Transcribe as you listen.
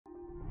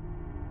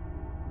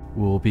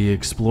We'll be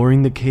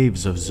exploring the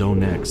caves of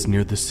Zone X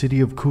near the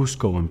city of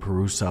Cusco in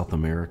Peru, South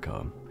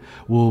America.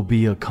 We'll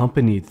be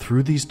accompanied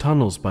through these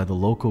tunnels by the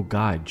local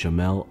guide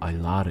Jamel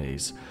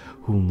Ailares,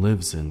 who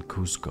lives in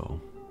Cusco.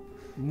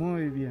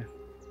 Muy bien.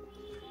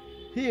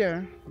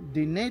 Here,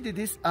 the name of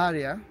this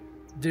area,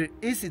 there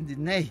isn't the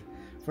name.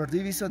 For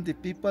this reason, the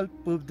people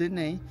put the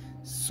name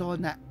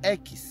Zona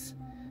X,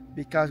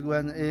 because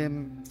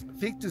when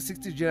 50 to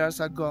 60 years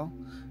ago,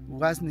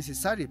 was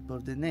necessary to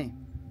put the name.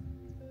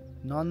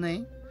 No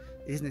name,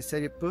 it's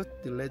necessary to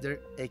put the letter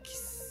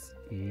X.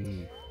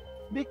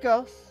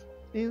 Because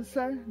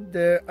inside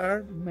there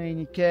are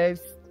many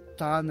caves,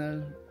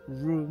 tunnels,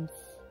 rooms.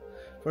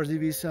 For the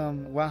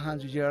reason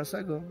 100 years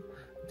ago,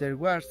 there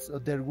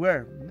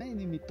were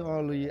many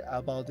mythology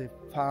about the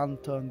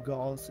phantom,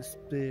 ghosts,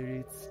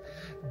 spirits,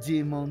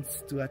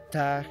 demons to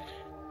attack.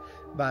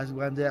 But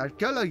when the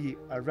archaeology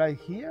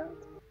arrived here,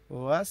 it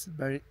was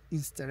very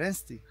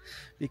interesting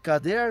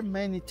because there are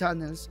many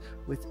tunnels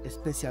with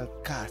special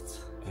cuts,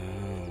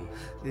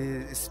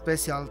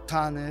 special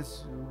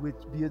tunnels with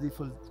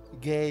beautiful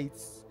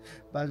gates.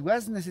 But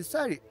was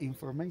necessary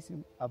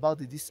information about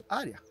this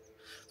area.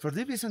 For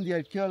this reason, the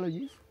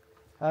archaeologists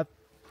have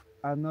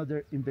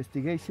another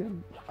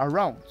investigation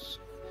around.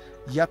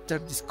 After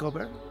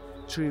discovered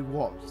three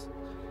walls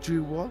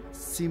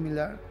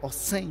similar or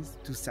same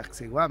to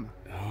Sacsayhuama.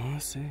 Oh,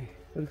 sí.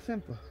 For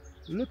example,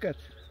 look at.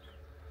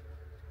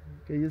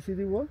 Can you see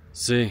the wall?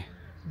 Sí.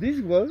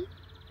 This wall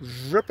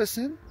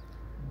represents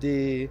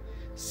the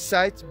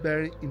sites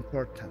very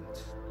important.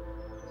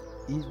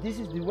 Is this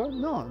is the one?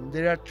 No,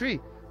 there are three.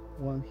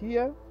 One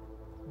here,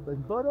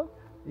 in bottom,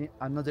 and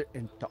another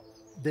in top.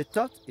 The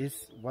top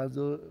is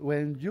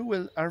when you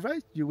will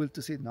arrive, you will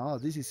to see, no,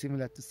 this is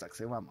similar to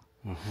Sacsayhuama.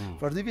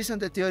 For this reason,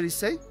 the theory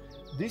say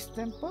this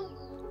temple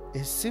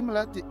is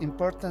similar to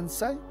important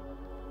site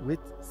with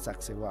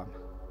Sacsayhuama,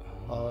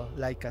 or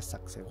like a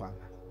Sacsayhuama.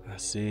 I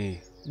see.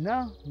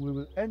 Now we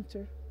will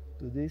enter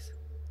to this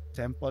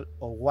temple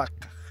of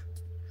Huaca.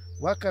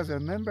 Huaca,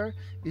 remember,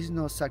 is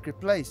no sacred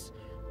place.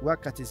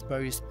 Huaca is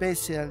very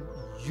special,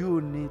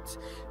 unique,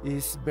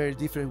 is very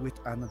different with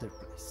another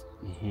place.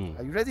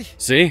 Are you ready?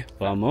 Sí,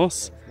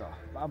 vamos. Let's go.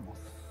 Vamos.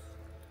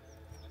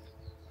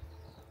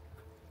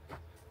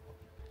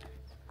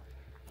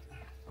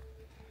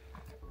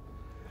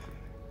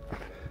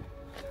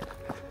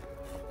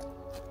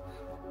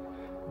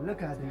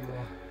 Look at it.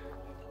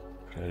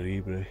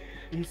 Increíble.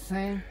 Is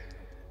same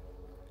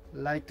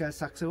like a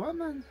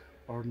Sacsayhuama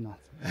or not?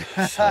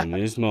 Es el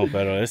mismo,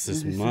 pero este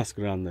es This is- más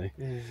grande.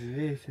 This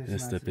is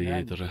Este más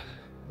grande. piedra.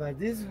 But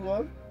this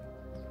wall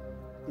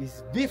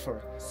is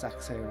before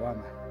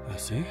Sacsayhuama. ¿Ah,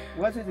 sí?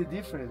 What is the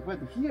difference? Well,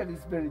 here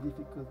it's very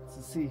difficult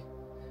to see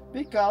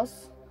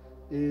because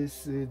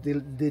is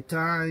the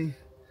time,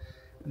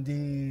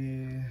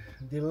 the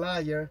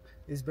layer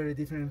is very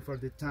different for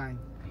the time.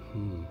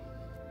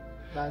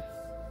 But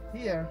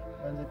here,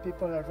 when the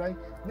people arrive,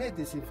 need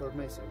this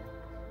information.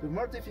 The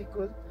more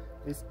difficult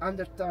is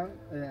understand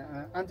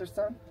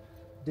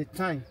the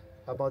time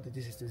about the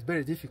disease. It's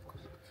very difficult.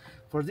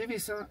 For this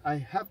reason, I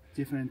have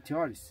different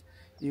theories.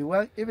 The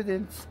one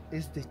evidence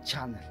is the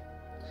channel.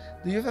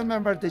 Do you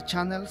remember the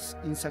channels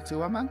in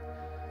Sacsayhuama?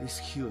 It's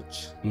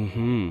huge.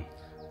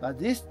 But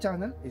this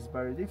channel is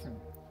very different.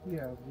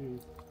 Here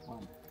is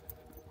one.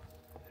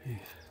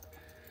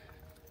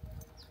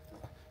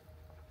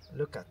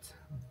 Look at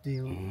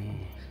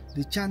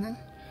the channel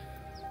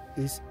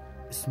is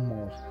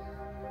small.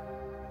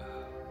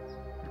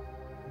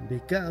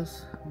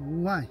 Because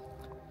why?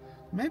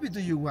 Maybe do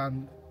you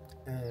want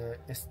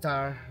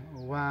start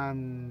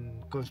one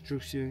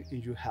construction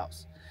in your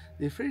house?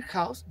 The first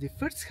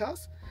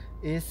house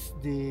is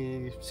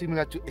the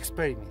similar to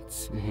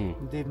experiments.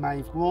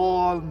 My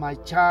wall, my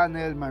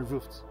channel, my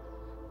roof.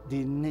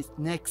 The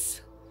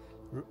next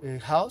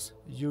house,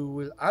 you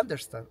will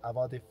understand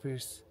about the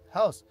first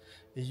house.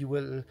 You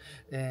will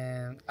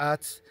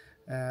add,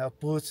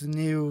 put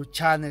new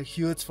channel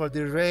huge for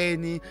the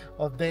rainy,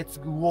 or that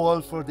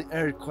wall for the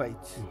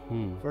earthquake.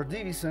 For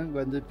this reason,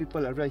 when the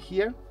people arrive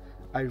here,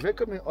 I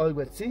recommend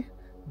always see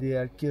the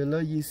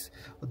archaeologists,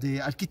 the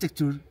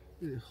architecture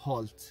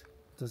halt.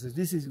 So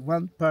this is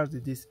one part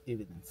of this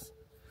evidence.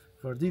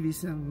 For this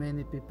reason,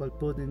 many people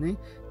put the name.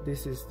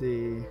 This is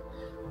the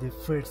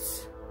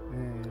first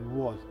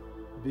wall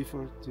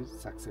before to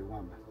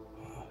Sacsayhuama.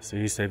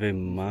 Sí, se ve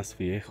más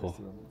viejo.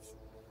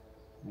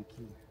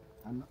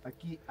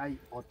 Aquí hay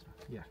otro.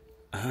 Yeah.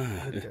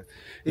 Okay.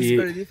 It's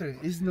very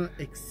different. It's not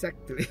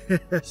exactly.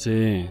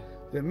 Sí.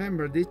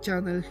 Remember, the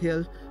channel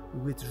held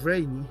with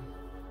rainy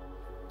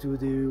to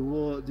the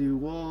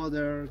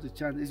water. The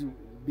channel is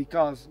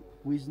because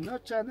with no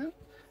channel,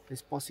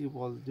 it's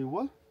possible the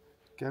wall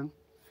can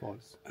fall.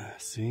 Ah,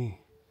 sí.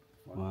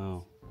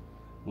 Wow.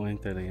 Muy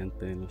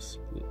inteligente. Los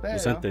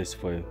Pero, antes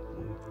fue.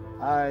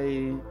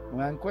 I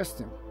one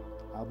question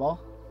about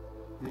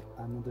the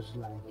another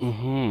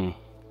line.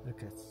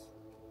 Look at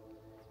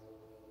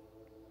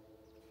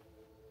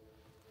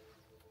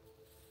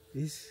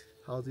this.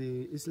 How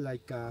it's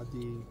like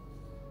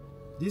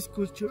this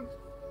culture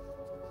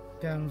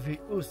can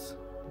reuse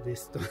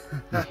this stone.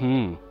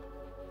 Mhm.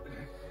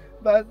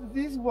 But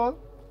this wall,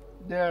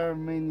 there are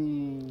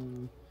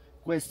many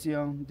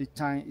questions. The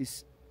time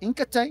is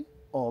Inca time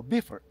or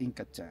before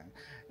Inca time.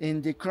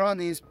 In the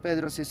chronicles,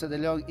 Pedro César de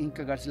León,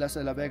 Inca Garcilaso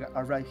de la Vega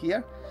arrived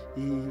here.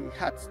 He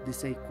had the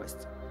same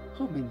question: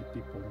 how many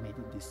people made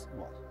this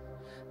wall?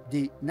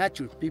 The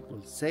nature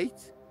people said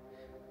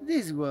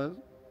this wall,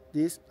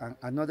 this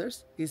and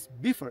others, is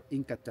before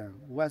Inca time,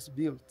 was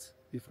built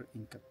before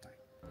Inca time.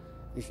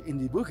 It's in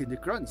the book, in the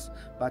chronicles.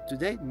 But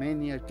today,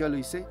 many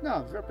archaeologists say,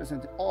 no, it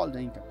represents all the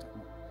Inca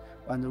time.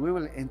 When we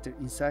will enter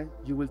inside,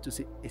 you will to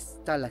see a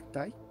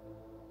stalactite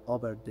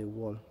over the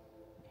wall.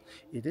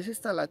 It is a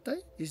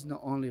stalactite, it's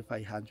not only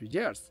 500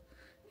 years,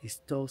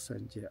 it's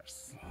 1,000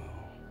 years.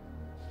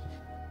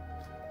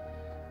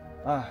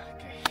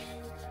 Okay.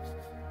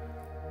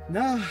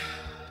 Now,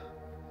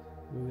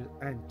 we will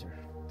enter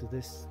to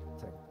this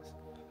temple.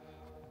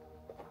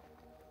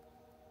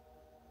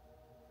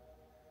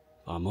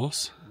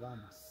 Vamos.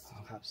 Vamos.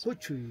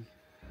 Hakuchui.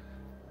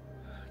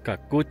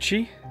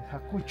 Kakuchi.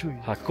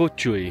 Hakuchui.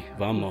 Hakuchui.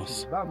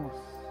 Vamos. Vamos.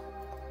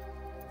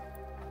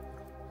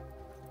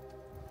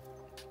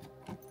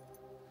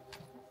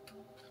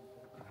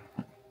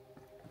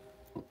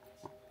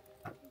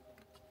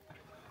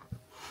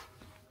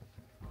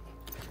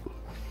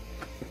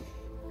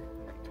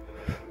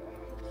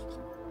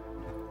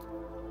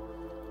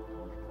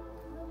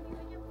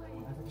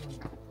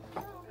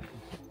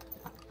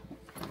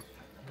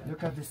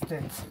 Look at the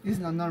steps. It's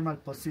not normal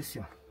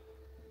position.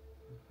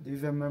 Do you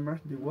remember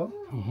the wall?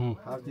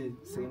 Mm-hmm. Have the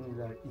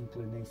similar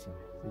inclination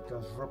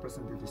because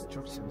represent the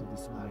destruction of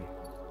this area.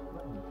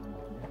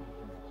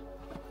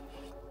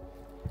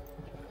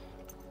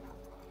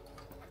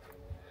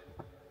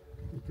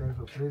 Be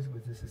careful, please,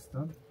 with this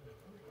stone.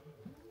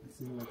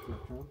 Similar to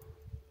a top.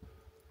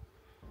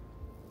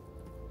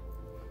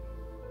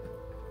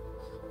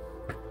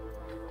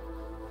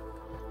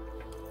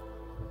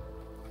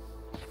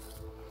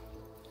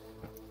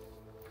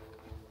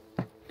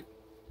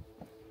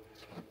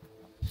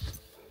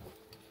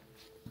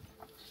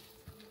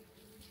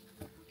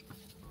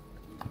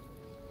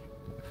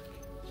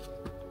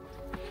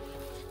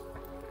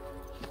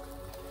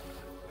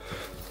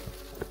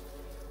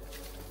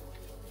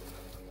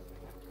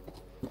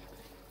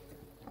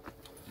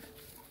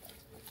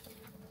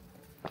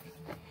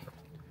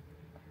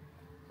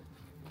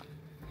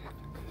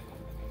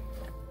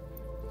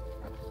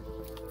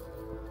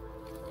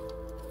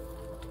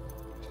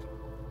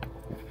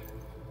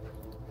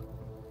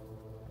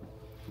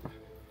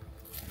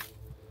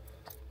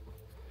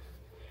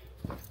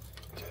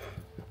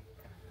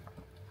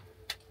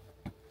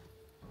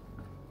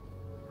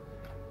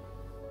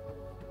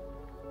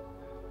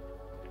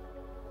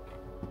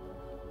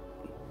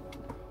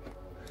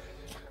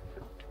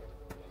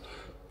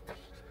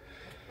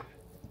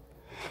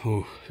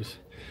 Es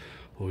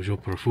hoyo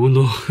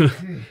profundo.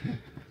 Sí,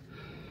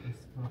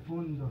 es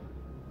profundo.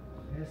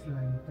 Es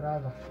la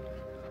entrada.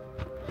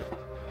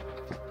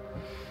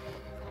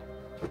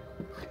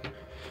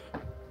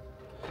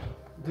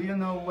 Do you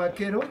know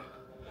Huaquero?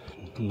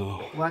 No.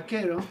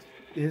 Huaquero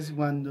is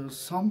when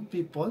some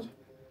people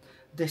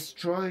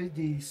destroy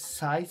the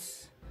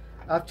sites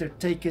after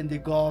taking the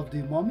gold of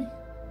the mummy,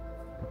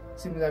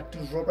 similar to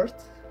Robert.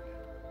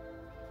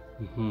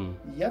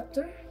 Mm-hmm.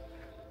 After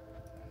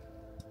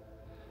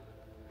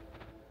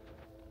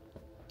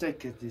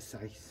take the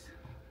size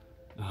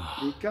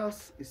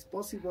because it's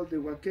possible the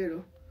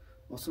Huaquero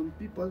or some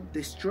people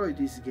destroy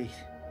this gate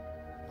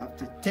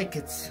after take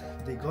it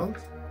the gold.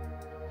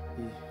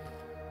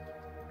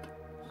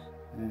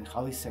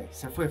 How we say,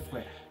 se fue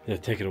fuera. Yeah,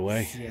 take it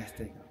away. Yes,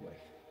 take it away.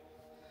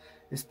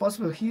 It's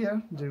possible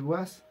here there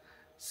was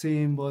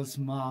symbols,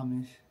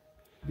 mummies,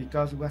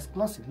 because it was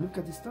closet. Look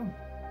at this stone.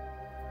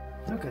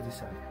 Look at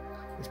this area.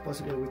 It's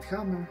possible with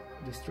hammer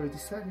destroy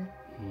this area.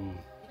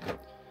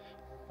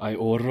 Hay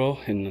oro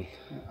en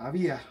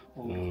Había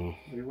oro.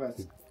 There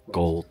was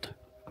gold.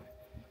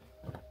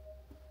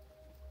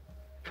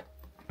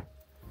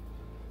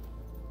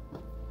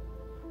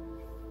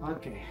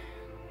 Okay.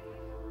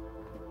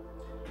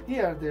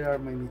 Here there are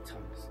many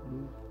tongues,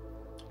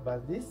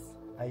 but this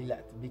I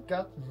like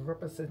because it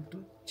represents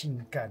to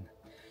Chincana.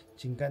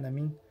 Chincana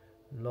means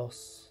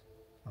lost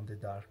on the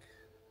dark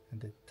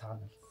and the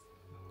tunnels.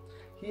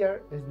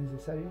 Here is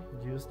necessary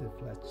use the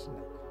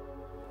flashlight.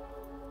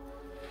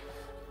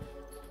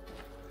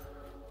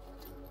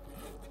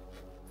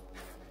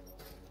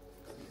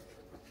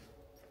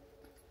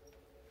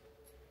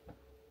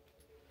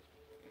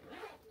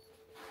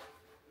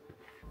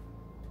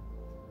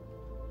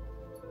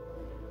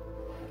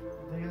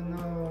 Do you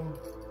know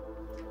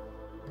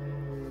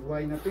why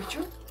in a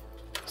picture?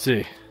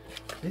 Sí.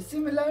 It's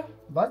similar,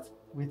 but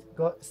with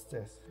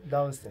stairs,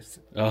 downstairs.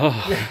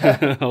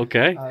 Oh,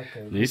 okay.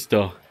 Okay.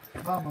 Listo.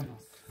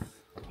 Vámonos.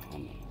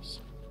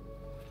 Vámonos.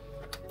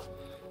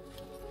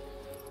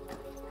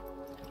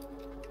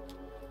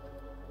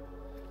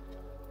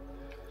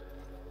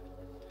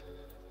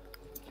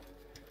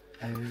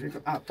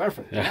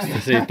 Perfect.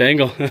 Sí,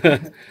 tengo.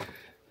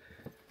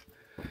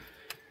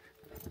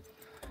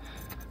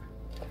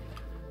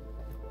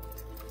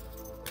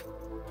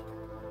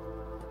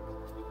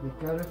 Be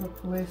careful,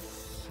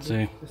 please.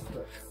 Sí.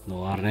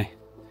 No arde.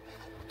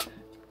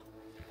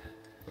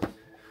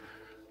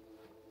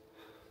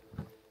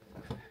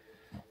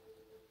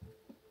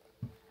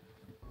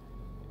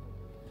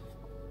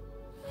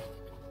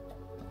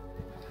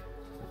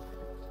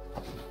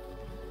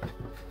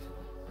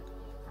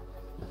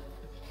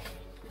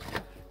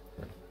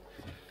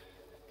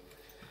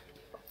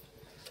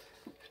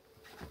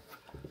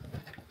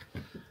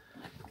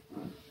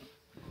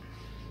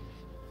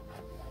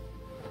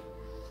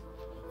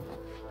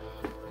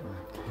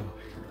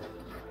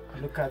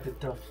 Look at the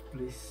top,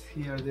 please.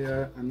 Here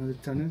there are another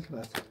tunnel,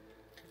 but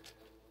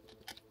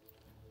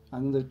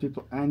another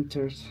people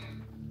enters.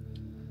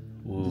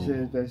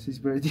 This is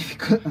very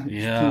difficult.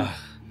 Yeah.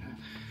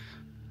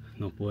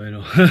 No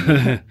puedo.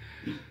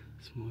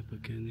 Es muy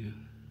pequeño.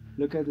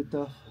 Look at the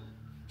top.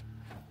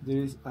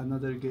 There is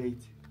another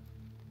gate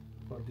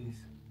for this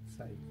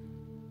side.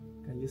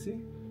 Can you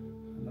see?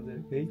 Another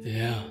gate.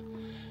 Yeah.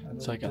 Another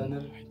It's like tunnel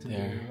right to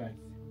there. the right.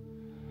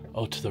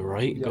 Oh, to the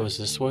right? Yeah. Goes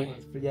this way?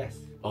 Yes.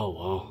 Oh,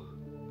 wow.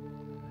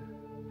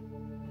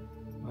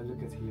 Oh,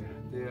 look at here.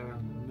 There are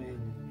many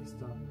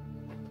stones.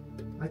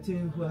 I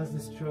think was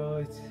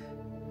destroyed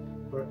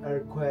for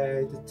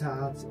earthquake, the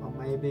towns, or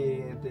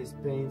maybe the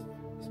Spain's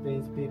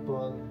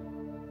people,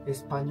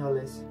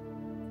 Españoles,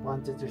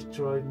 wanted to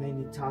destroy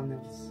many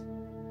tunnels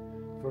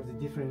for the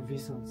different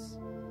reasons,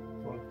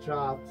 for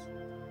trapped,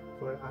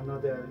 for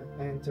another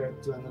enter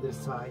to another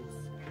side.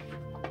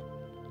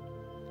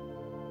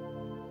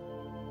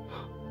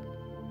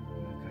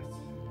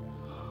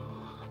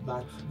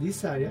 But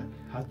this area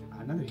had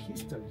another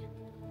history.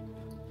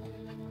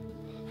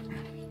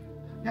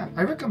 Yeah,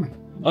 I recommend.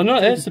 Oh, no,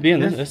 es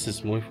bien. Yes. This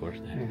is muy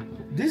fuerte. Yeah.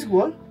 This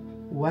wall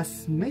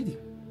was made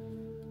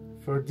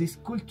for this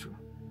culture.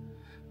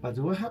 But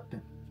what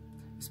happened?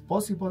 It's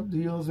possible, do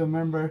you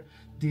remember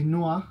the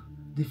Noah,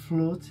 the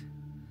flood,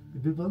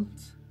 the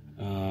Bibles?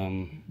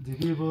 The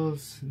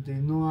Bibles, the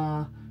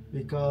Noah,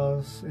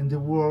 because in the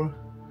world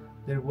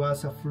there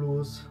was a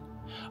flood.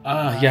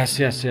 Yes.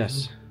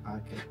 Okay.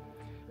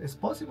 It's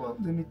possible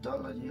the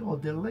mythology or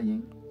the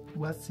legend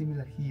was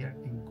similar here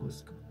in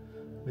Cusco,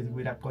 with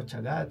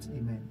Viracocha gods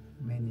and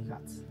many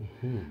gods.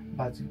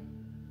 But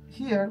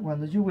here,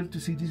 when you will to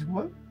see this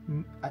wall,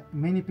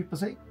 many people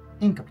say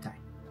Inca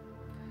time.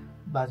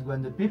 But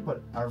when the people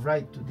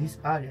arrive to this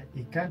area,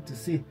 they come to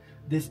see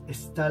this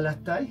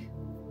stalactite,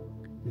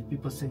 the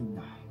people say,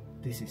 no,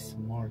 this is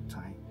more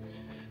time.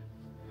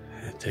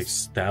 It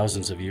takes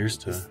thousands of years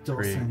to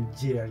create.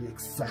 1,000 years,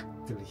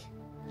 exactly.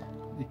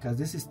 Because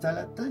this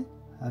stalactite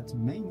had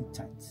many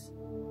times.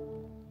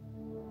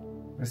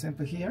 For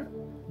example, here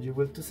you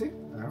will to see.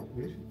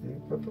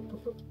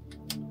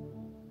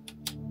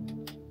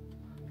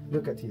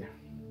 Look at here,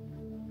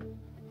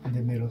 in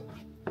the middle,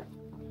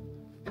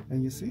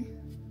 and you see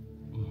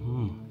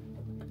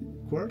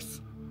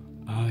quartz.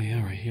 Oh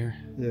yeah, right here.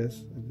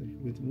 Yes,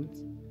 with wood.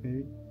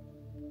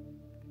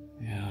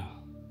 Yeah.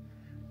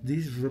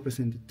 This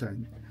represents the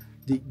time.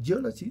 The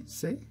geology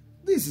say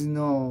this is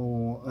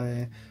no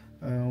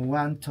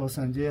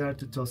 1,000 years,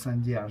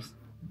 2,000 years.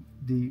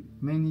 The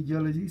many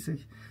geology say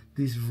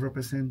this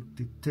represents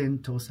the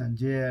 10,000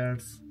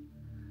 years,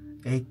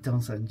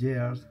 8,000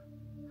 years.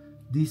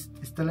 This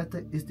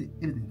stalactite is the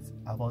evidence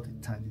about the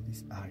time in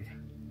this area.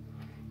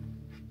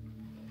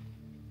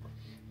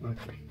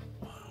 Okay.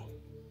 Wow.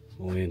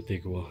 Muy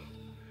antiguo.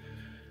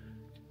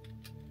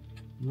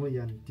 Muy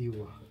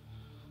antigua.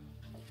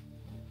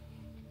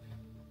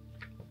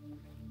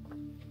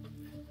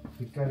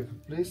 Be careful,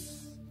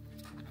 please.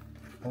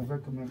 I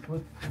recommend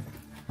put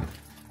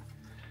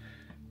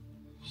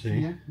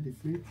here the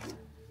feet,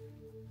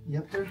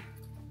 after,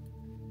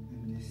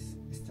 and this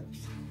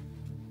steps.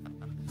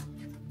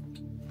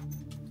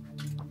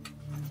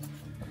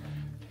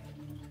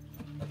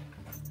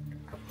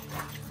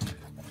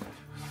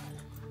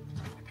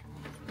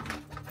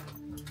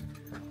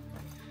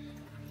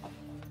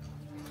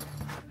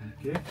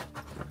 Okay.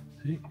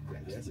 Sí.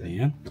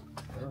 Bien.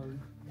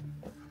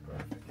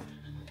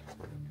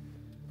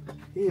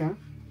 Here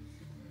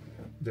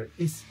there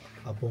is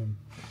a bone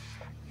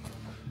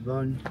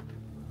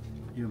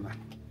human.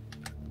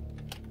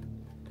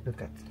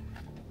 Look at,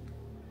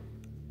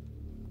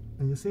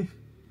 and you see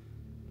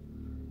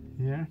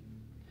here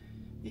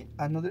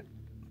another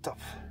top.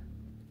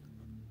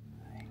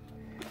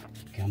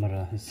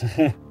 Camera.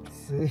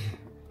 See,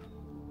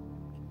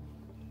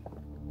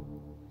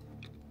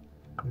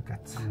 look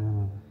at.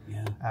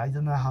 Yeah. I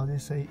don't know how they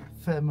say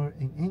femur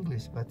in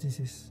English, but this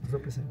is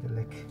represent the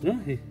leg. No,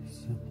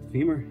 it's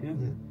femur. Yeah.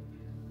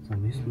 Es lo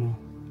mismo.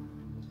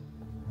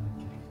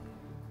 Okay.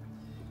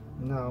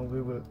 Now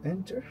we will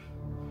enter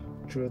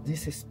through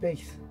this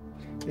space,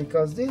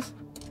 because this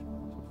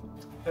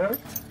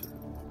earth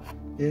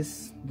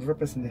is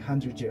representing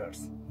 100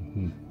 years.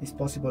 It's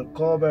possible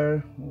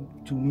cover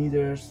 2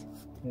 meters,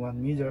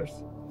 1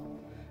 meters,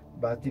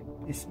 but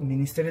it's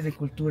Ministerio de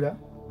Cultura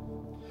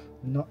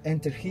not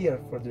enter here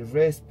for the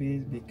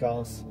respite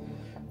because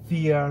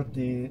fear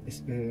the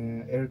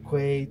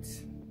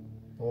earthquakes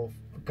or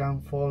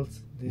can fall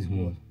this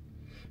wall.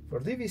 For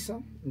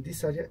division in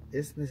this area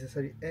is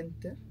necessary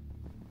enter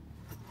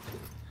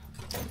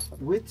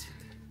with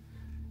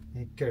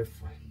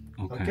careful.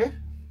 Okay. Okay.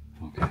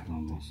 Okay,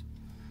 vamos.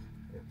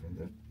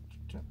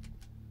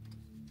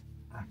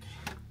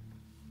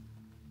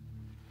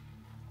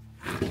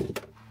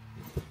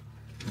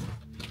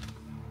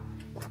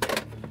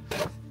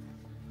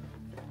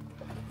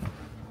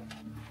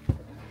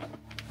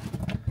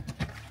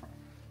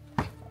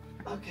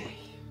 Okay.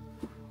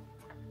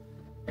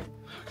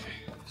 Okay.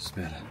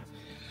 Espera.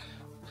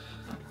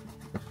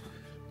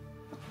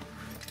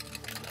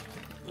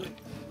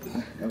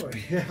 Don't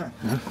worry.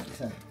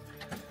 So,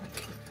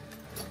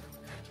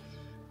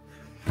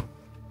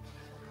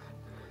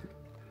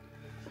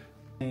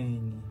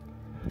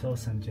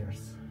 1,000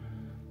 years.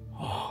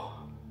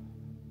 Oh.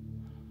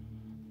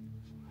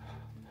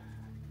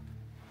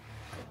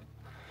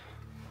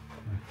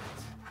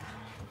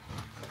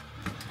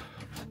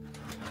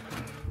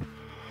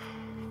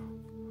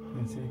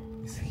 You see,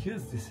 it's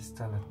huge, this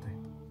stalactite.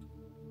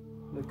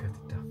 Look at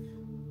it up.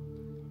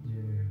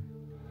 Yeah.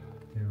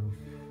 The roof.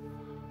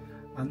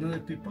 Another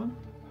people?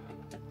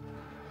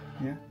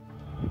 Yeah.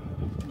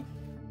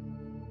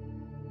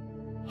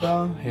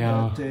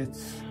 Yeah. But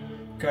it's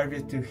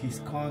carried to his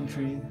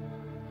country,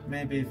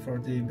 maybe for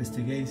the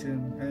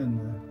investigation, I don't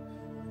know.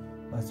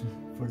 But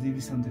for the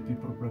reason the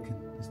people broken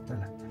the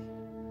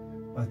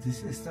stalactite. But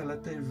this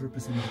stalactite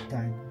represents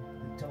time,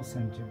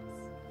 1,000 years.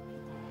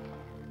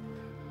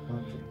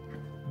 Okay.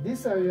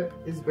 This area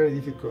is very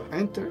difficult to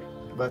enter,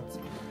 but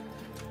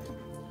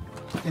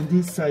in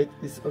this side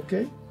is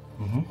okay.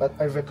 But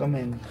I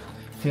recommend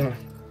film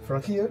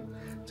from here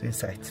to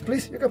inside.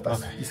 Please, you can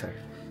pass this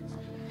area.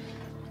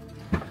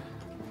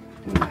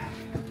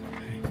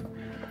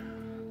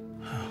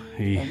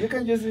 And you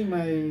can use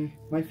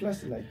my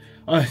flashlight.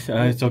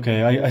 It's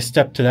okay. I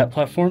stepped to that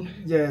platform?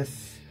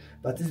 Yes,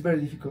 but it's very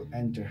difficult to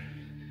enter.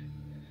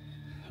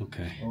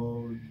 Okay.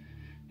 Oh.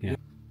 Yeah.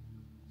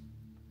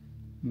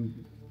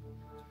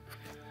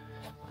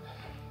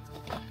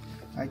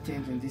 I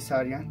think in this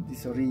area,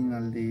 this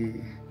original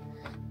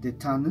the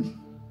tunnel,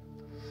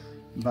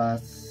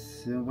 but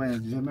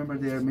when remember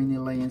there are many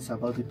legends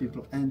about the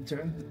people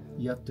enter,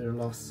 yet they're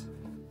lost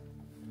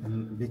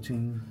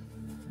between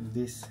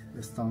this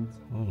stone.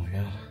 Oh my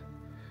god.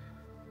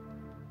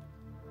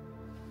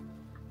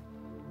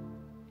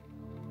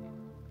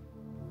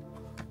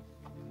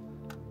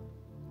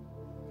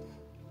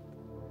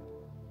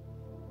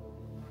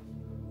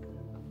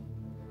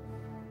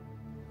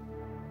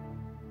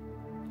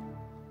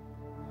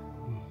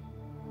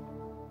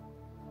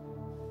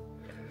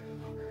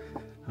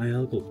 Hay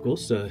algo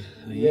cosa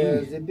ahí.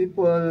 Yes, the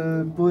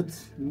people put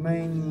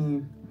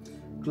many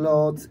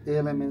clothes,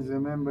 elements.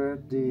 Remember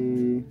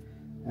there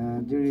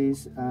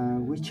is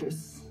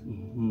witches,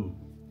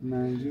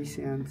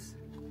 magicians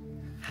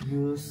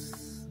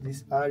use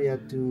this area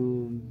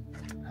to,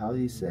 how do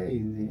you say,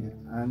 the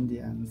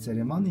Andean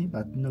ceremony,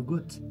 but no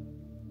good.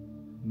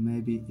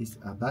 Maybe it's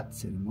a bad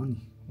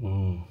ceremony.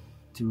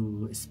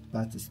 To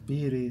bad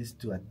spirits,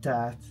 to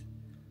attack,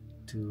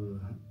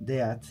 to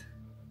death,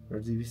 or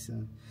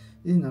division.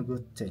 It's not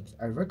good take.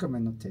 I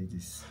recommend not take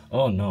this.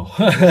 Oh no.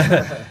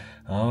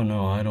 Oh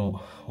no, I don't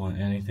want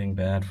anything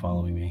bad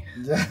following me.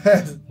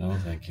 Yes. No,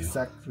 thank you.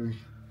 Exactly.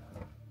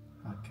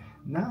 Okay.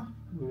 Now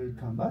we will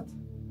come back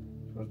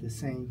for the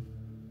same.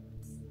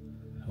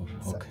 Oh,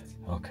 okay.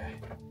 Okay.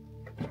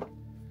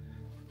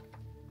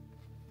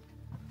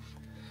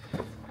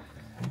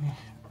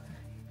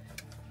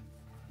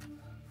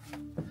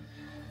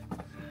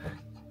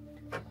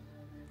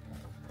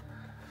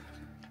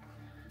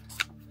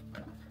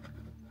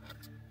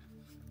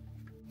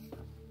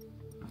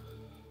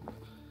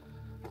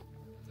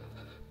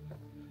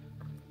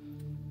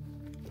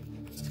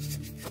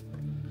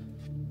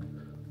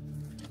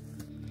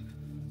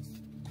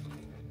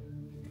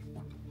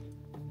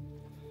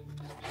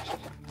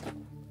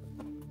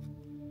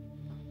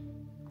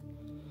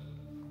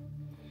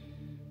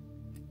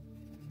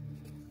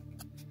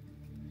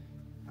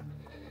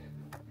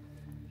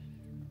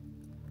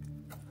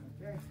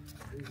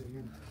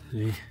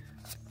 Sí.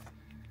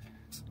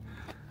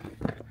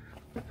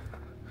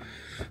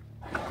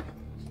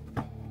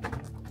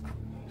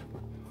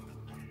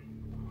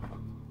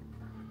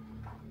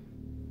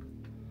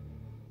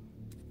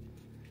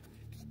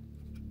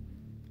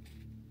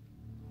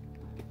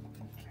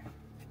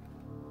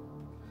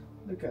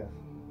 Look at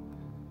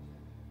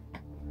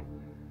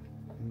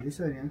in this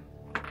area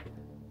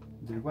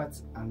there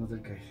was another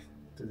cave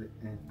to the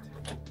end,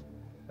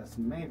 as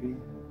maybe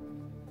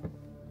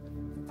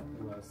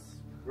it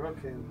was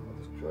broken or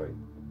destroyed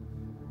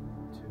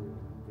to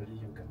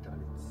religion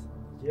Catholics.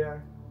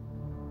 Year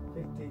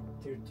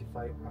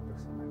 1535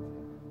 approximately.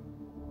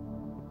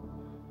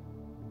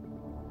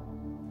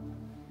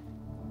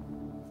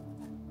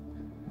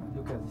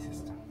 Look at this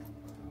stone.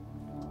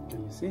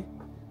 Can you see?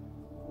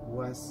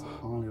 Was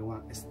only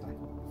one stone.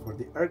 For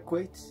the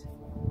earthquakes,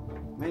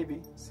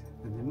 maybe,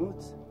 and the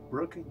moods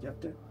broken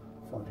after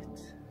fallen.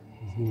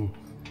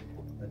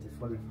 But the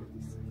fallen for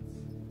this side.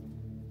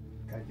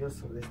 Cayó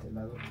sobre este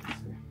lado,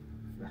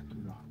 back to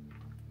go.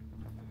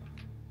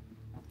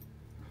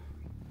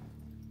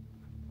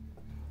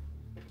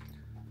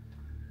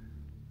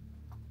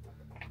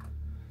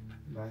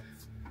 But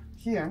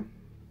here,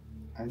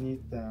 I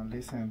need to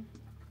listen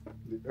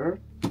the earth.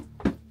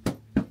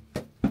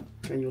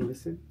 Can you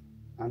listen?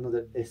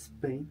 Another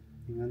Spain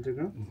in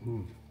underground.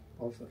 Mm-hmm.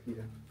 Also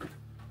here.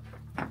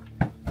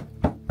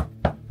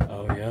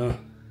 Oh yeah.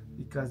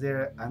 Because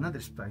there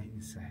another Spain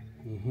inside.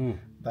 Mm-hmm.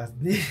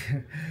 But need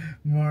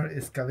more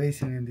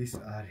excavation in this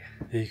area.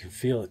 Yeah, you can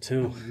feel it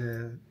too.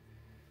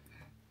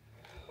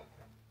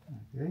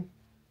 Okay.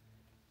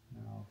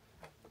 Now.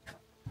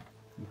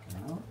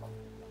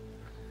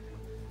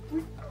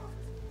 Okay.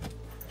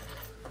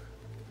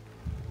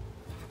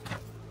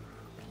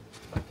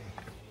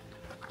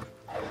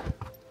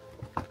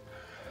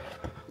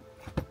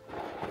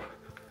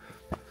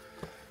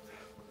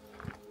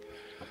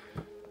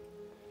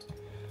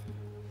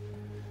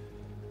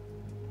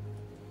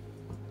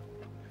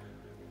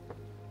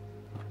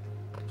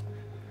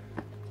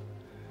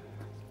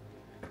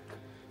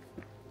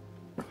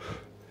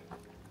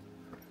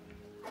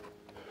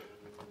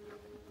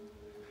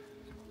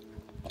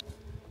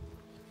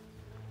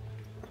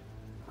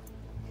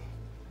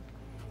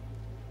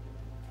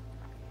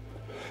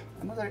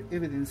 Another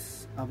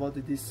evidence about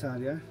this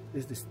area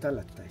is the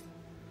stalactite.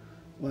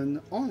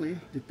 When only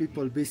the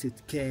people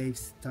visit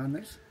caves,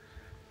 tunnels,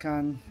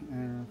 can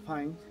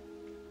find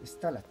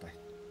stalactite,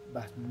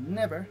 but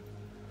never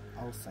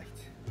outside.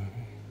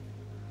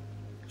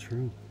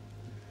 True.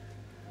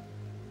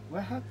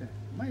 What happened?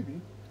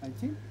 Maybe, I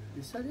think,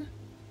 this area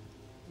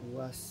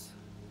was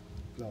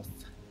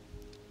closed.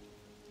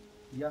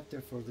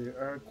 After for the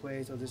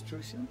earthquakes or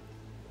destruction,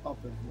 was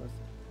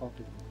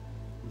open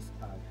this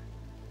area.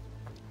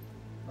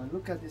 But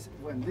look at this,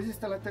 when this is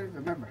stalactite,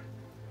 remember,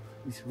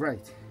 it's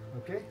right,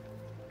 okay?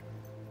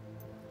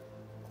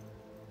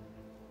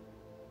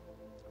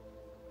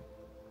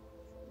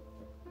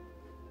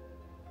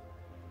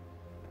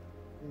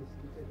 Yes,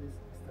 look at this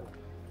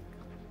stalactite.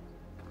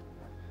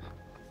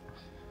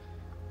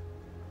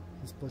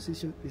 His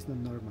position is not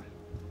normal.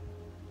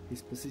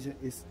 His position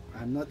is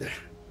another.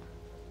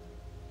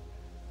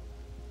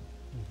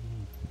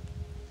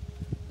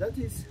 That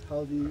is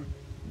how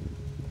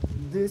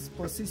this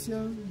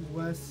position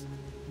was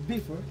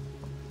before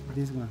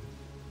this one.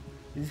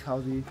 This is how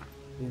in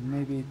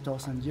maybe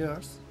 1,000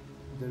 years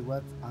there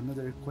was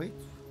another quake.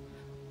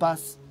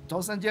 Past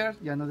 1,000 years,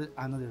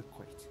 another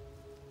quake.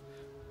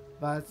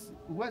 But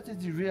what is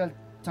the real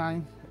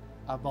time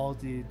about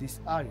this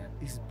area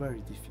is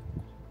very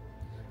difficult.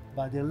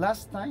 But the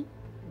last time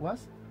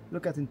was,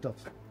 look at the top.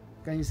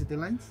 Can you see the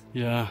lines?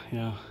 Yeah,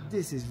 yeah.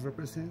 This is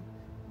represent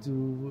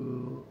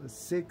to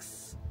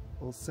 600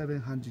 or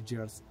 700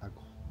 years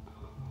ago.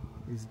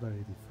 It's very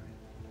different.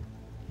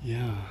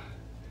 Yeah.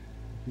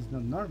 It's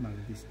not normal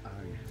in this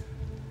area.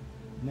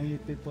 Many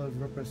people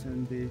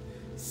represent the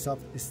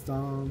soft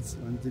stones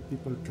and the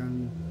people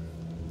can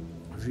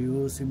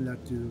reuse similar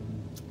to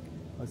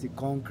the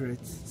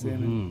concrete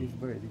cement. It's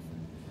very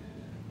different.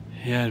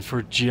 Yeah, and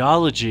for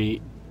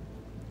geology,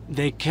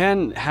 they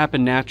can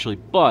happen naturally,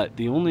 but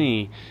the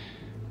only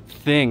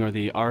thing or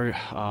the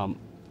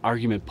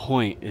argument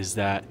point is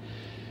that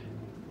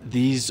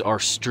these are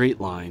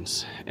straight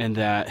lines and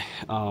that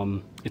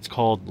it's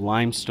called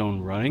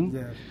limestone rutting.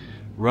 Yeah.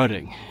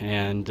 Rutting,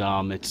 and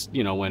it's,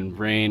 you know, when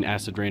rain,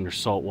 acid rain or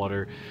salt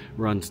water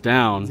runs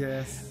down.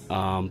 Yes.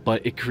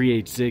 But it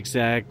creates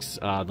zigzags,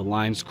 the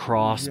lines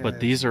cross, but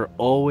Yes. these are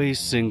always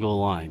single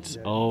lines.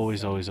 Yes.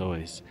 Always, always,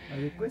 always.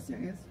 The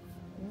question is,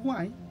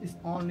 why is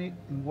only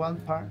in one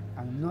part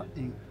and not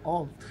in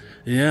all?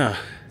 Yeah.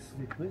 That's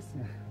the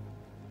question.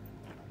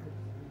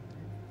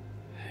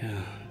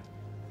 Yeah.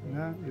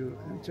 Now you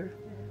enter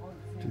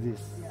to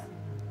this.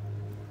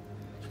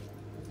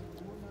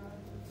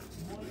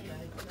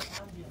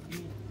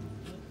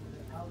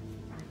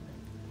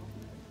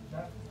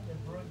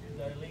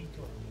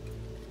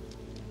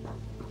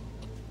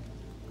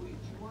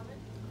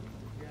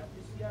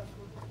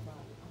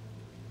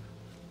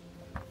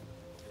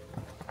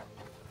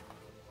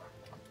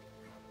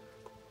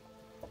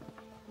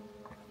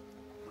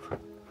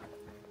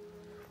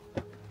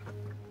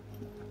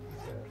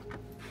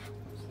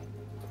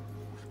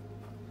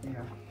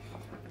 Yeah,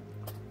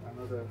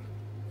 another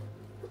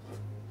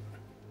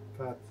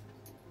path,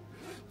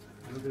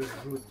 another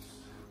route.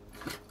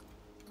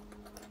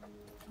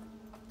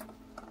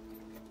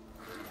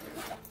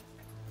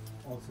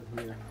 Also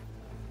here.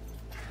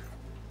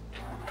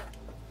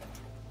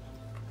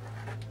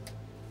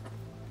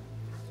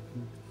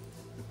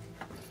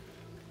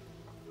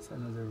 It's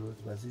another route,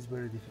 but it's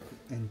very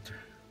difficult to enter.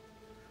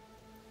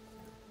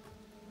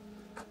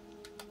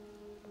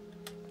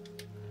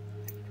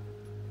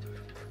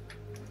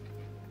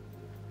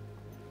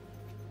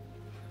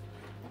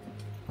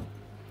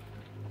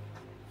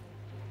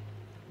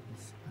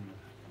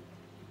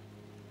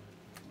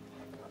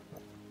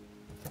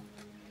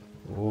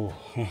 Oh,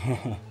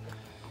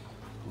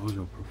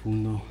 hoyo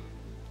profundo.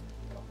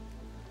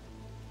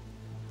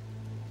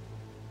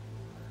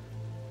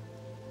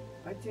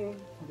 I think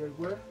there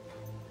were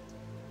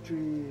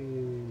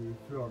three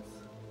floors.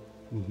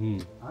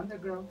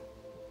 Underground,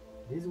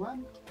 this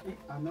one, and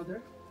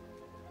another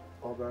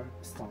over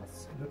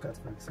stones. Look at,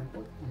 for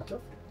example, on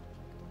top.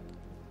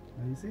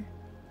 Can you see?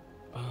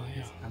 Oh,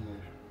 yeah.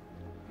 Another.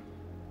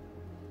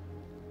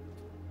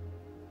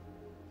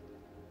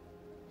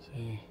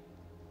 See.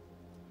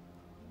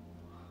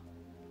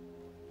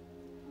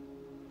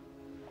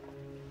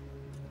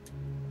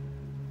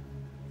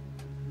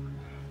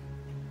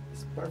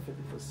 It's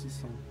perfect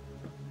position.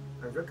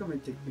 I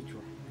recommend take picture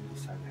in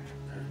this area.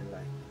 I really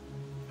like.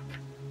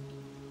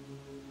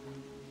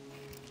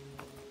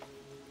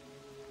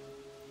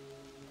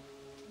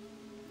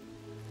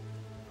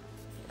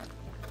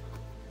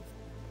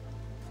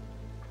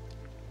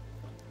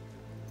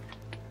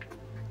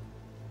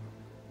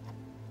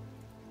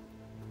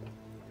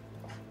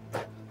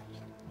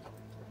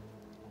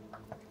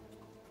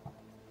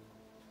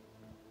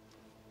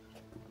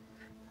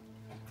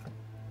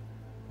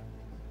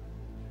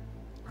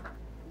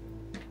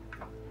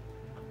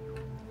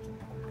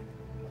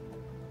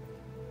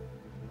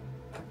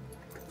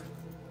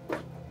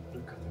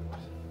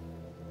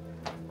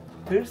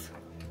 First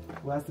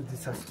was the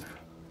disaster.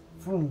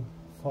 Boom,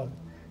 fall.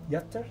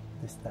 After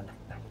the stalagmite.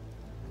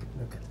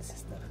 Look at this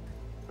stalagmite.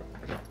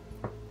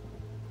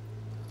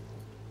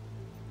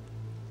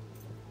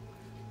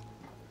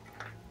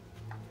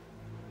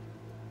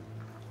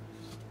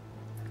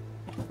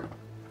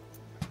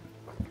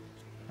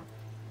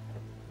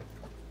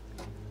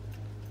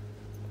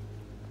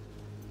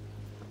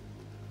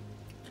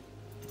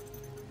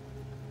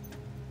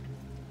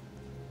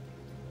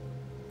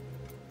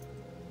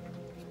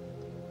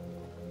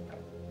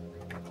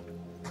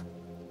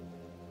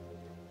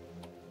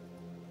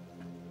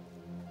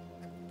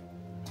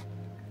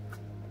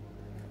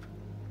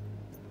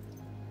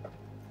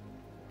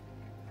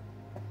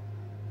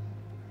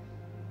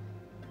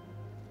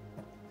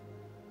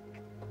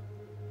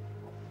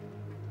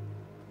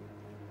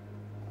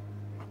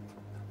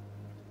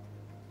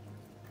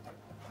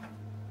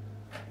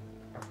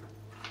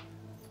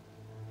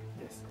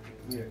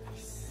 Here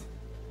is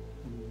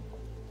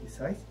this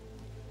side.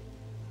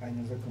 I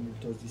don't recommend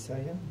those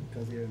design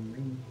because they are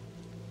main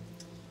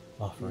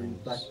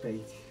Offerings. bad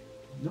paid.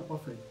 No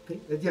offering.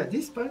 Yeah,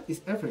 this part is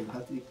offering,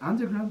 but the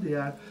underground they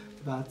are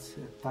bad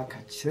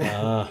package.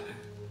 Ah.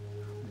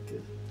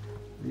 Okay.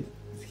 This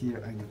here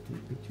I can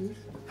take pictures.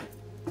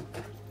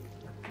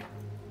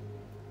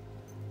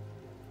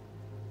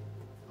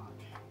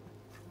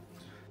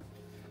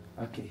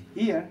 Okay,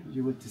 here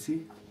you will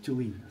see two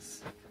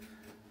windows.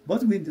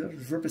 Both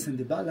windows represent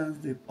the balance,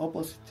 the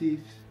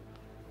opposite.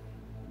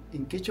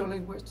 In Quechua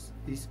language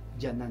is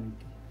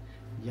Yananti.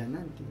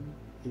 Yananti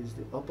is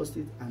the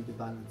opposite and the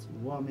balance.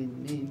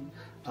 Woman, men,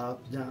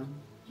 up, down.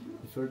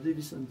 The first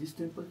division, this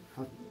temple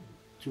have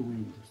two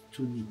windows,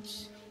 two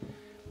niches.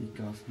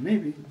 Because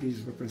maybe this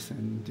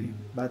represents the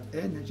bad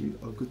energy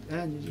or good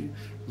energy,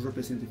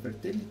 represent the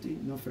fertility,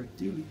 no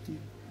fertility.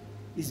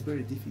 It's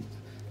very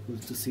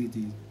difficult to see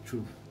the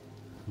truth.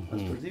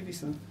 As for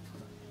division,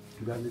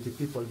 when the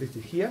people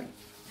visit here,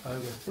 I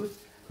will put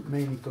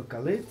many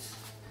coca-leaves,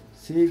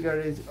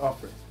 cigarettes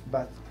offered,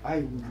 but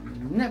I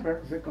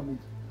never recommend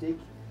to take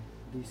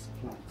this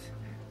plant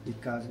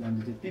because when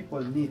the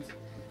people need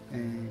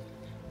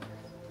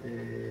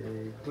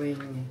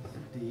clean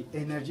the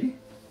energy,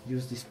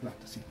 use this plant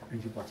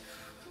and you body.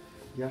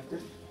 You have to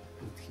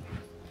put here.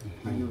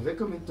 I don't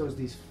recommend to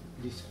use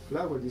this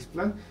flower, this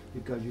plant,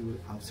 because you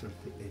will absorb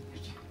the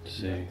energy.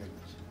 See.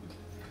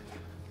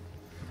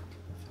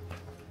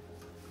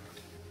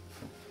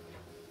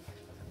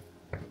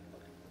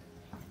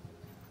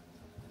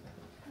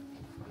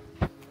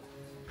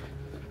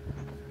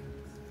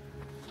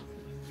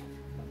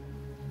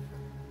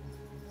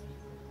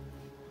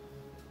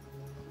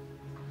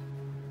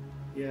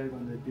 Here,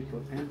 when the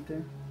people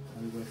enter,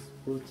 I was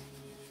put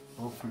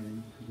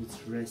offering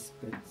with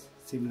respect,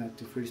 similar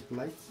to first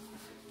place,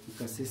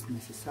 because it's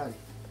necessary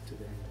to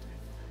the enter.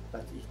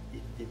 But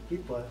if the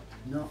people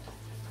not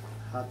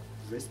have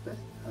respect,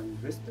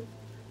 and respect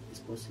is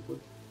possible,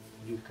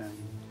 you can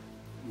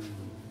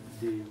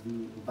the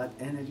bad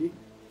energy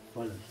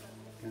follow.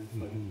 Can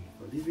follow.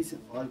 For this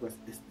reason, always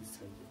is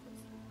decided.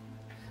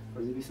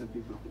 For this reason,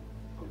 people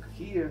put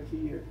here,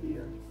 here,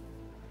 here.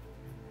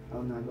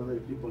 And other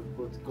people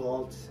put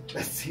gold,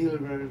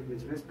 silver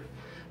with respect.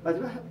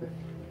 But what happened?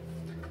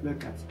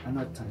 Look at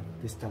another time,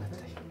 this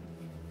stalactite.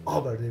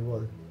 Over the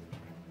wall.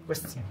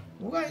 Question: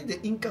 why the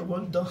Inca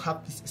wall don't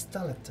have this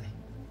stalactite?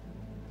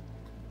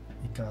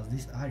 Because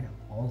this area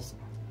also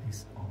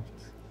is old.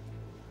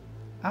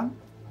 And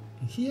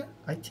here,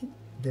 I think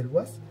there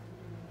was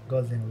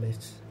golden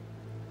leaves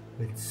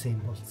with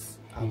symbols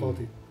about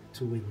the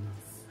two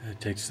windows.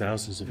 It takes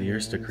thousands of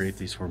years to create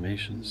these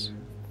formations.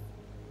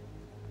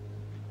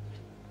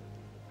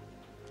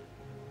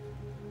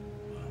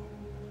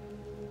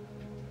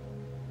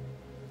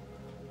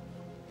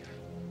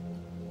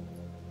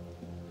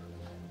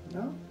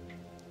 Now,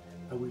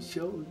 I will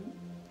show you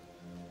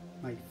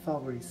my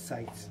favorite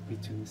sites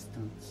between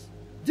stones.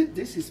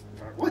 This is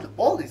what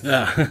all this.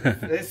 Yeah.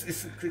 This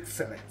is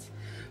excellent.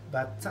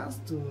 But thanks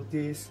to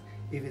this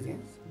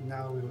evidence,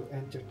 now we will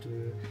enter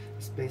to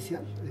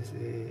spatial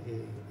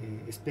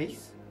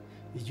space.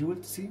 You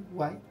will see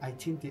why I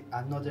think the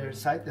another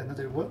side,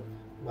 another wall,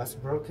 was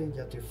broken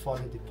just to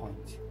follow the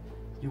point.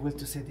 You will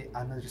to see the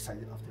another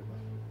side of the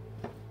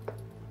wall.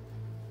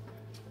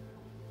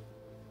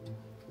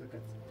 Look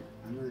at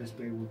another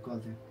space we call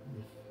them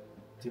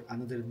to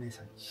another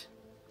message.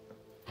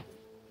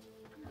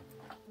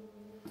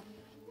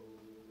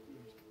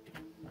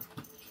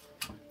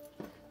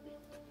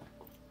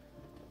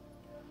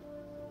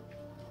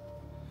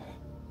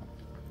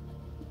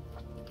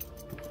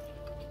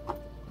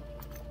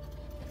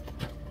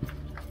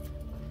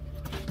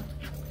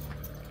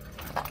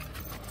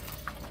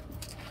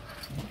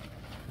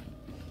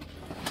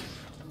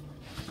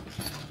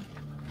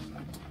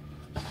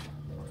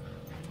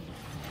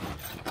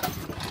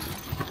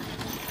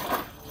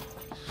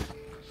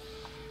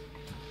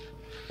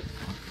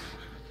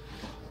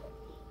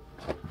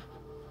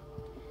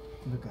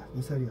 Look at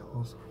this area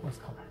also was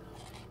covered.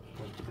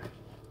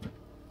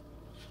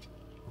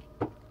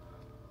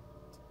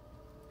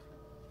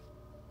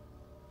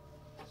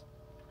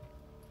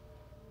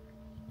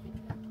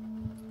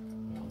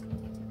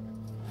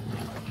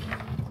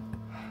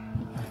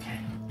 Okay.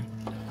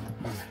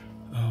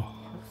 Oh.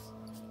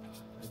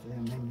 There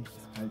are many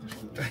spiders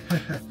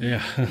here.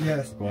 Yeah.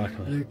 Yes.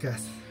 Exactly. Look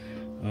at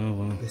Oh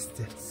wow. the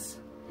steps.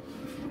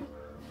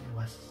 It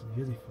was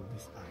beautiful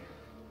this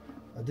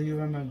eye. Do you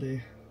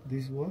remember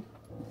this wall?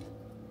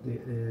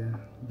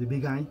 The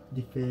big eye,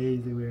 the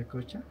face, the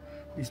Viracocha?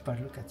 This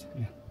part, look at it.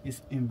 Yeah,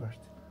 it's inverted.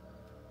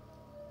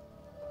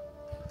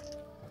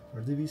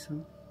 For the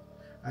reason,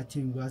 I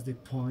think was the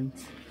point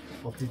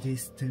of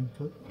this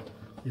temple.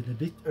 In the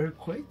big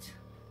earthquake,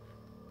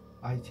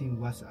 I think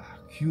was a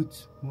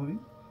huge moving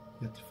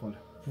that followed.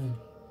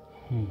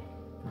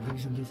 For the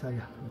reason, this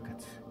area, look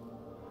at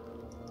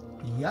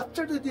it.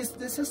 After these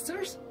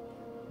disasters,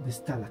 the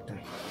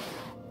stalactite.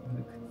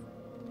 Look at it.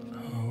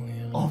 Oh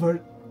yeah.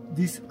 Over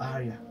this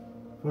area.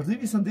 For the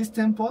reason, this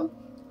temple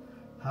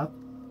have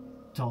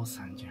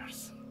 1,000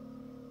 years.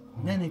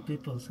 Many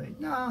people say,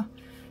 no,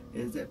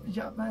 it's the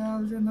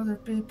Japanese and other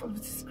people,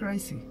 this is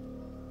crazy.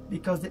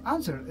 Because the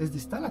answer is the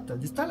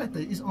stalactite. The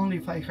stalactite is only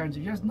 500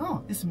 years.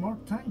 No, it's more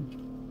time.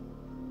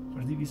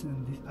 For the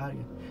reason, this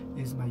area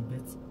is my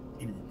best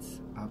evidence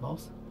about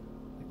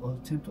the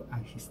old temple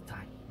and his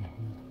time.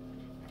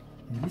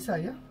 In this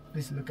area,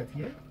 please look at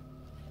here.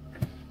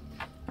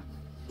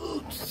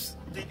 Oops,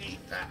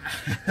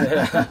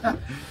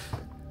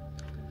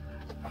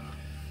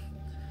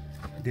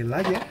 the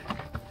layer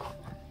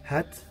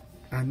had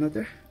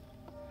another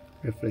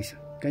reflection.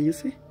 Can you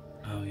see?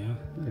 Oh yeah.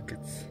 Look at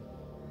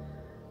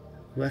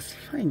what's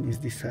fine is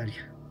this area.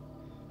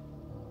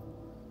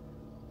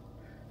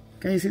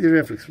 Can you see the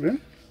reflex, right?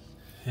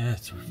 Yeah,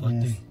 it's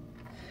reflecting. Yes.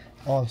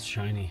 All It's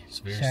shiny. It's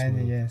very shiny,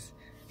 smooth. yes.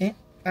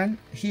 And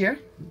here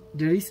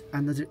there is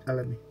another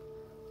element.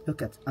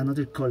 Look at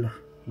another color.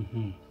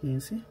 You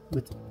see?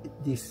 With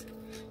this,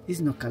 it's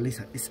not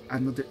caliza, it's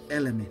another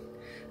element.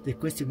 The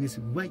question is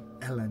white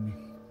element.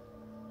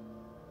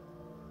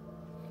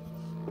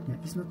 Yeah,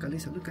 it's not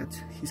caliza. Look at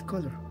his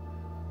color.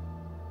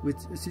 With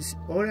this is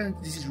orange,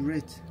 this is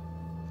red.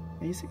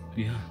 Can you see?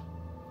 Yeah.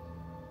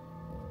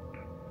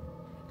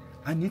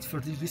 I need for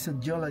this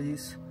reason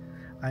geologists.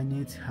 I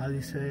need, how do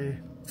you say,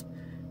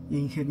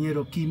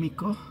 ingeniero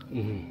químico,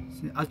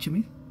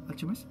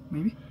 alchemist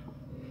maybe,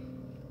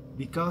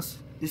 because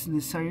it's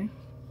necessary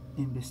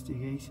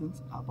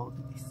investigations about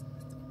this.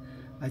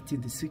 I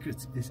think the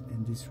secret is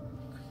in this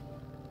rock,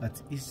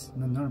 but it's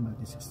not normal.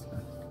 This is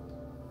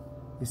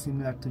it's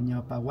similar to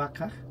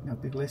Ñaupahuaca,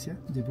 Ñaupa Iglesia,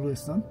 the blue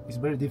stone. It's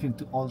very different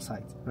to all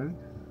sides, right?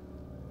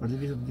 But the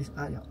reason this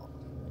area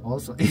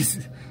also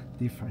is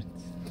different.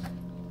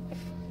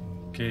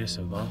 Okay,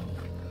 so abajo.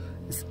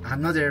 It's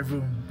another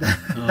room.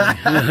 Oh,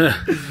 yeah.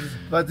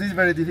 But it's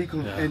very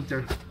difficult to Yeah.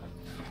 enter.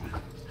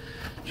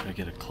 Try to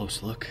get a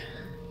close look.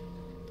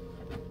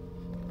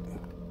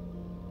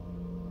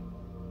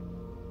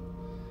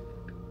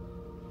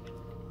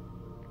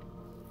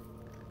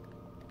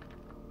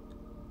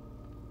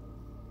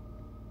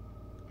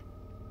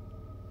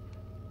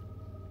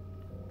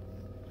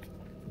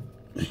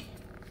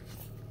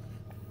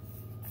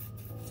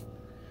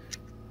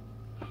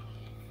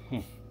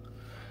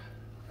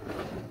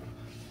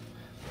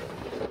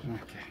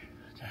 Okay.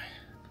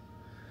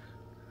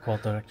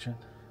 What direction?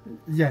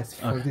 Yes,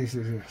 for Okay. this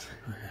is it.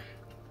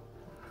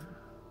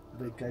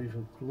 Be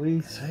careful,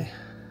 please. See?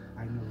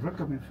 I don't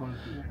recommend for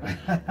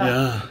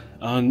Yeah.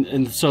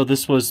 And so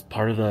this was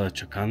part of the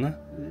Chacana?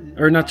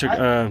 Or not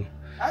Chacana?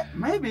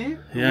 Maybe.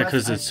 Yeah, was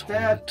 'cause a it's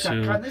step, two-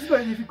 Chacana. It's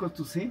very difficult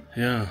to see.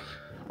 Yeah.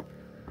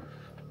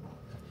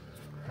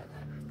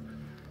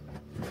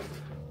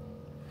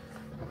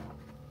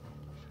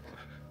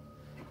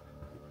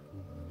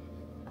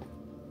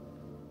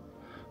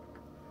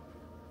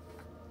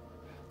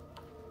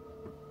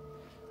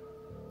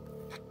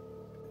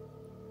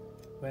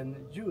 When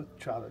you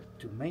travel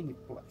to many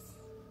places,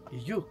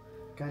 you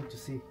can to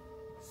see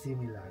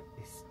similar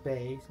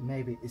space.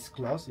 Maybe it's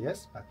close,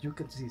 yes, but you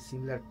can see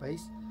similar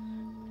place.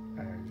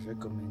 I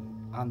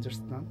recommend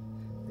understand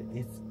that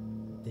it's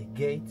the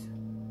gate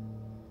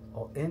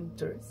or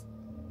entrance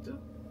to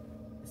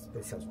a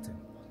special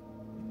temple.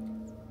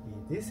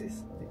 And this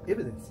is the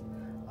evidence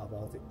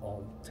about the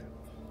old temple.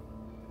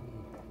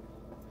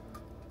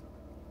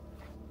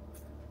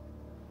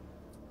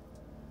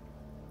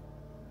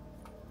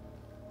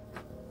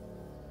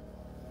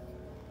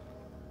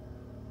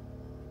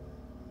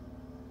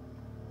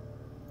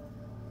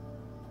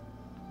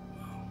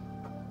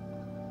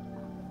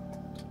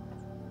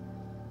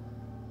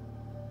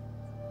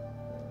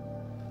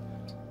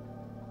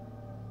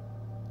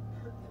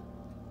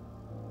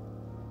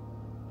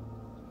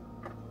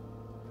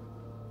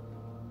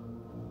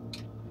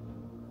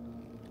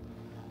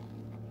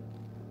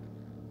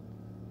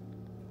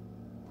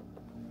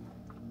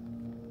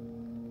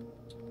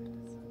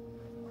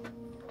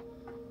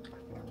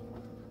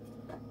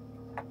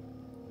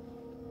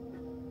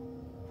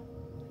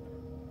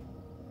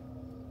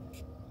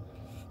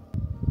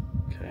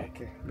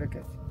 Okay, look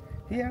at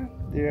here.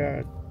 There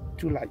are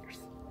two layers.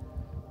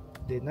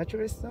 The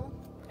natural stone,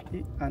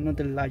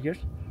 another layer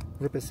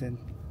represent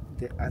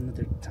the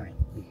another time.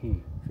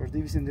 For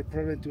division the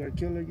problem to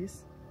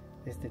archaeologists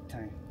is the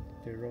time,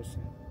 the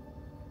erosion.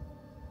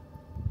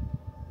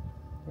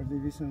 For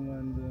division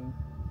when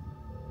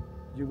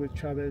you will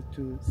travel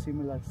to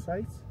similar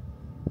sites,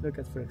 look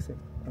at, for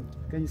example,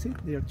 can you see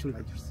there are two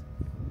layers?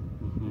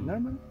 The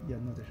normal, the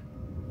another,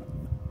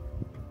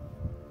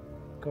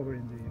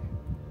 covering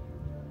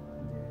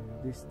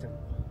this temple.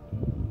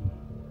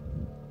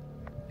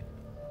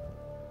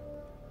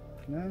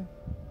 Now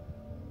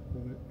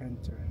we will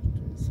enter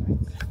to the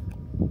site.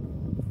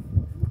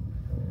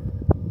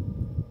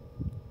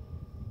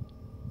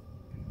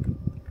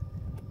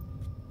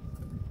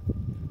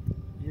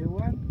 Year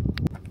one.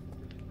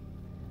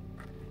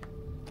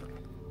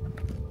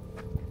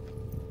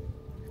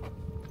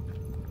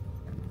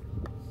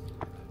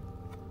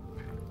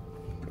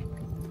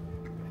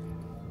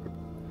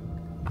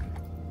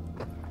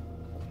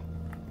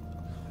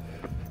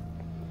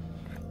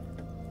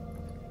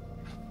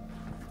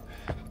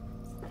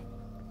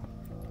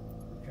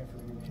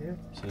 Here.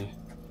 See.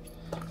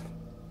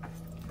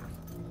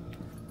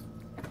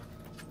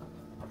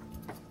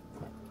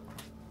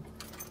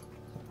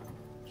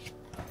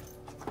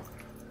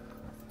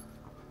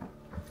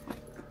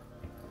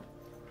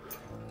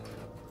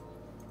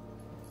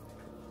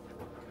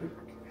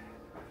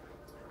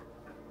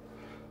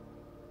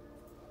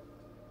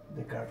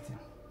 The guardian.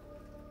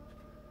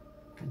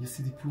 Can you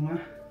see the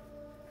puma?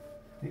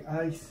 The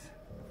eyes.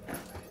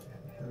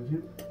 Have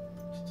you?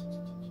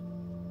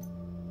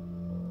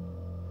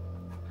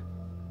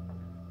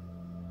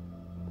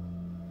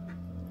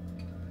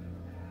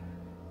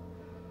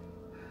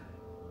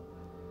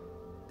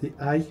 The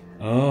eye,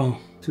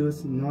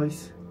 tooth,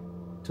 nose,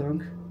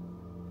 tongue.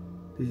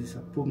 This is a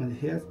puma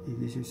head, and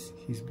this is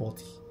his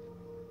body.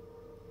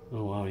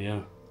 Oh wow,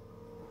 yeah.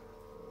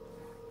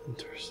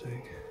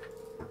 Interesting.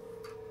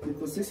 The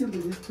position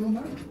of this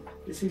puma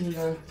is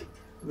similar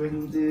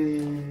when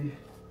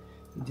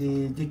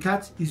the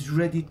cat is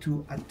ready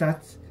to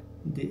attack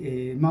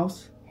the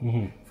mouse.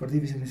 For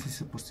division, this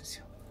is a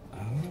position.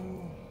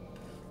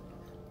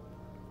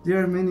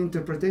 There are many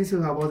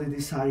interpretations about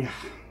this area.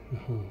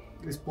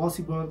 It's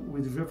possible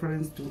with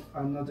reference to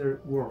another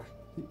world,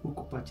 the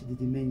Ukupachi, the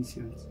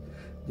dimensions,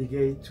 the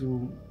gate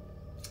to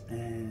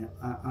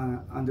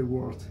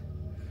underworld.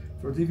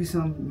 For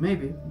division,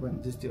 maybe, when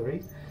this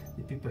theory,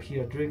 the people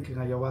here drinking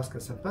ayahuasca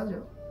and San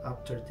Pedro,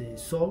 after the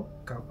soul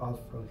come out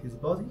from his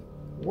body,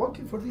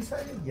 working for this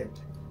area yet.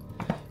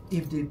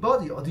 If the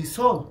body or the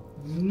soul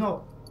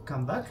not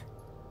come back,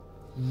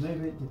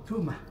 maybe the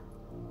puma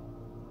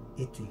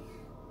eating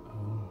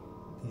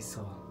the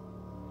soul.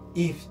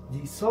 If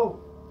the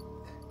soul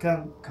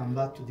can come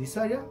back to this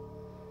area,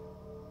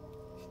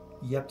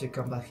 he have to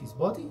come back his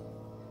body,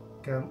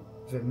 can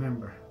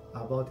remember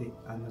about the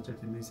another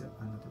dimension,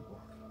 another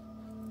world.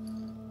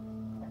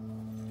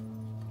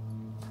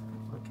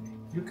 Okay,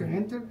 you can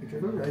enter. You can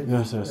go right.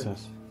 Yes, yes,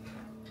 yes.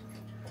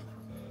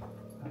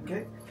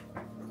 Okay.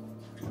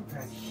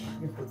 Right.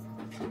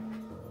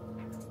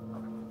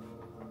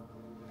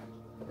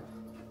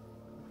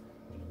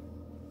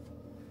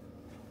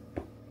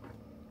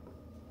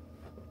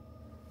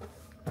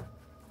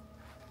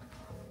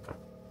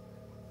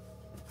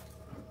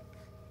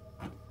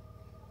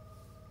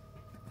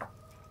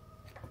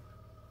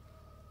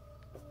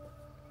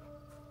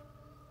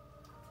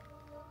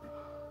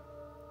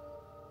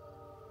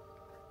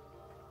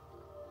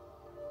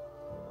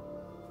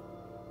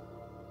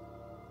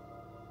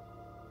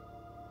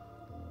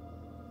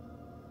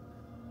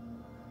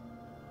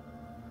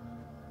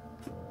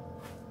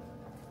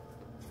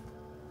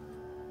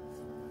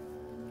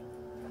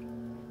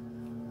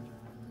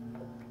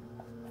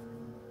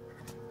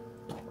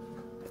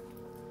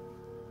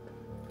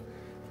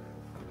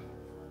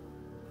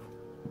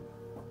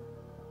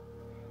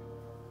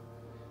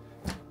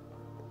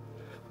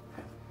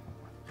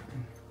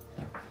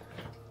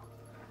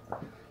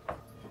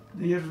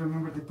 Do you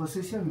remember the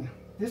position?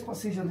 This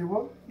position of the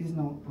wall is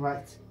not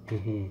right.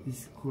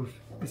 It's curved.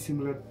 It's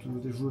similar to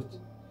the root.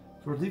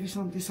 For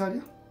division this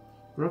area,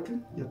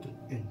 broken, you have to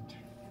enter.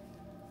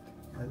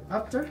 And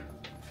after,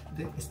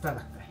 the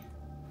stalagmite.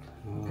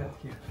 Look at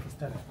here,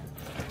 stalagmite.